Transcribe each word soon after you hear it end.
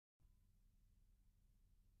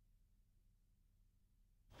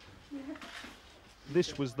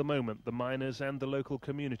This was the moment the miners and the local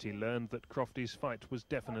community learned that Crofty's fight was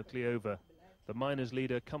definitely over. The miners'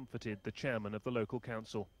 leader comforted the chairman of the local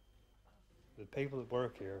council. The people that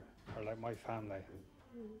work here are like my family,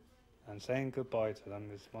 and saying goodbye to them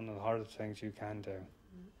is one of the hardest things you can do,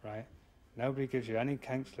 right? Nobody gives you any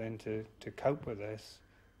counselling to cope with this,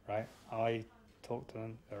 right? I talk to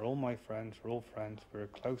them, they're all my friends, we're all friends, we're a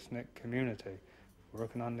close-knit community,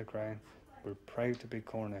 working on the ground, we're proud to be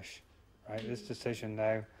Cornish, right? This decision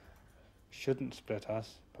now shouldn't split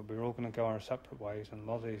us, but we're all going to go our separate ways, and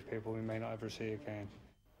a lot of these people we may not ever see again.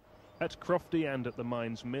 At Crofty and at the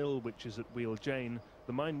mine's mill, which is at Wheel Jane,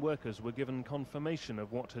 the mine workers were given confirmation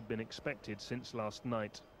of what had been expected since last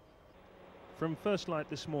night. From first light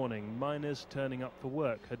this morning, miners turning up for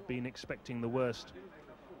work had been expecting the worst.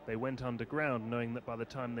 They went underground knowing that by the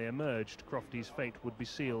time they emerged, Crofty's fate would be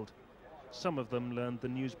sealed. Some of them learned the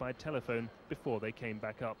news by telephone before they came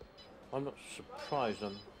back up. I'm not surprised,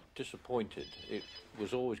 I'm disappointed. It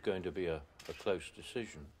was always going to be a close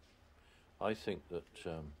decision. I think that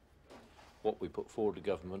what we put forward to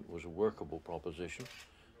government was a workable proposition.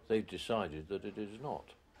 They've decided that it is not.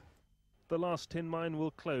 The last tin mine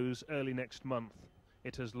will close early next month.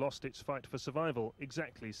 It has lost its fight for survival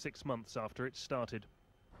exactly 6 months after it started.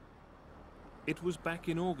 It was back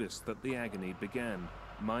in August that the agony began.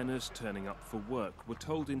 Miners turning up for work were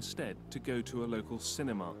told instead to go to a local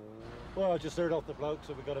cinema. Well, I just heard off the bloke,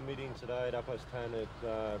 so we got a meeting today at 10:30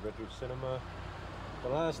 at Red Roof Cinema. The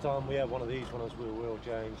last time we had one of these ones with Wheel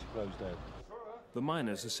Jane's closed down. The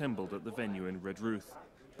miners assembled at the venue in Redruth.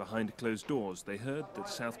 Behind closed doors, they heard that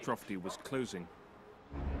South Crofty was closing.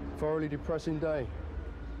 Thoroughly depressing day.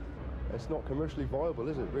 It's not commercially viable,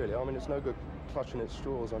 is it, really? I mean, it's no good clutching at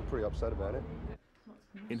straws. I'm pretty upset about it.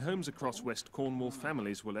 In homes across West Cornwall,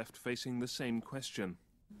 families were left facing the same question.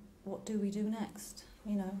 What do we do next?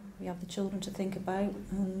 You know, we have the children to think about,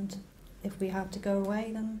 and if we have to go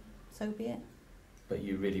away, then so be it. But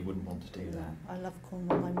you really wouldn't want to do that? No, I love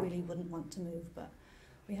Cornwall, I really wouldn't want to move, but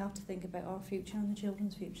we have to think about our future and the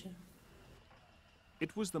children's future.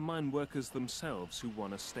 It was the mine workers themselves who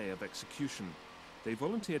won a stay of execution. They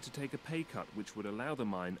volunteered to take a pay cut which would allow the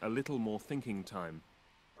mine a little more thinking time.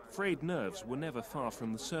 Frayed nerves were never far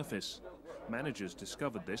from the surface. Managers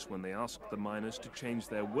discovered this when they asked the miners to change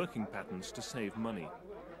their working patterns to save money.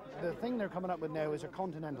 The thing they're coming up with now is a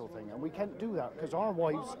continental thing, and we can't do that because our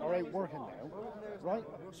wives are out working now, right?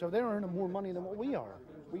 So they're earning more money than what we are.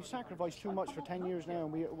 We've sacrificed too much for 10 years now,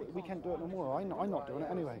 and we can't do it no more. I'm not doing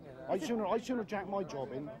it anyway. I'd sooner jack my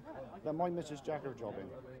job in than my missus jack her job in.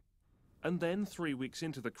 And then, 3 weeks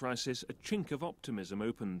into the crisis, a chink of optimism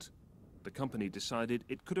opened. The company decided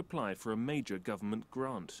it could apply for a major government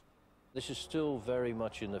grant. This is still very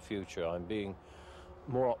much in the future. I'm being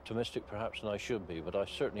more optimistic perhaps than I should be, but I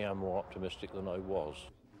certainly am more optimistic than I was.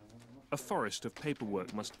 A forest of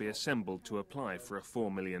paperwork must be assembled to apply for a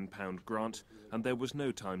 £4 million grant, and there was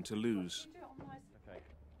no time to lose. Okay.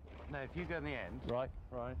 Now, if you go in the end... Right.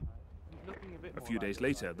 A few days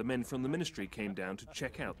later, the men from the ministry came down to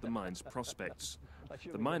check out the mine's prospects.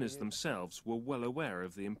 The miners themselves were well aware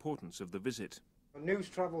of the importance of the visit. News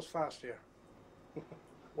travels fast here.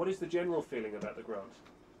 What is the general feeling about the grant?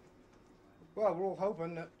 Well, we're all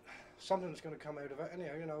hoping that something's going to come out of it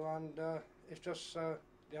anyhow, you know, and it's just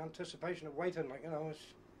the anticipation of waiting, like, you know,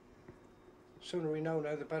 it's sooner we know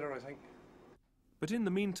now the better, I think. But in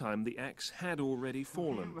the meantime, the axe had already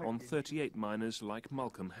fallen on 38 miners like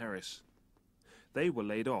Malcolm Harris. They were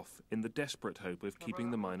laid off in the desperate hope of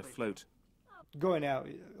keeping the mine afloat. Going out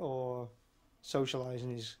or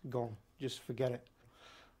socialising is gone. Just forget it.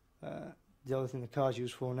 The other thing the car's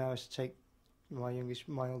used for now is to take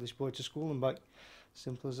my oldest boy to school and back.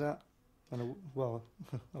 Simple as that. And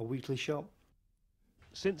a weekly shop.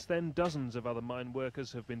 Since then, dozens of other mine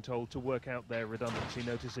workers have been told to work out their redundancy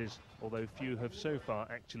notices, although few have so far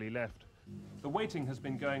actually left. The waiting has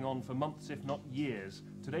been going on for months, if not years.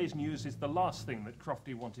 Today's news is the last thing that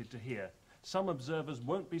Crofty wanted to hear. Some observers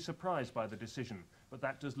won't be surprised by the decision, but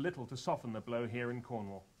that does little to soften the blow here in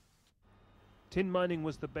Cornwall. Tin mining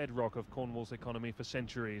was the bedrock of Cornwall's economy for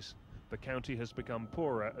centuries. The county has become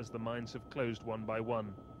poorer as the mines have closed one by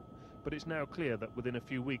one. But it's now clear that within a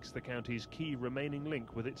few weeks the county's key remaining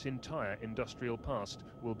link with its entire industrial past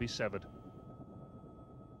will be severed.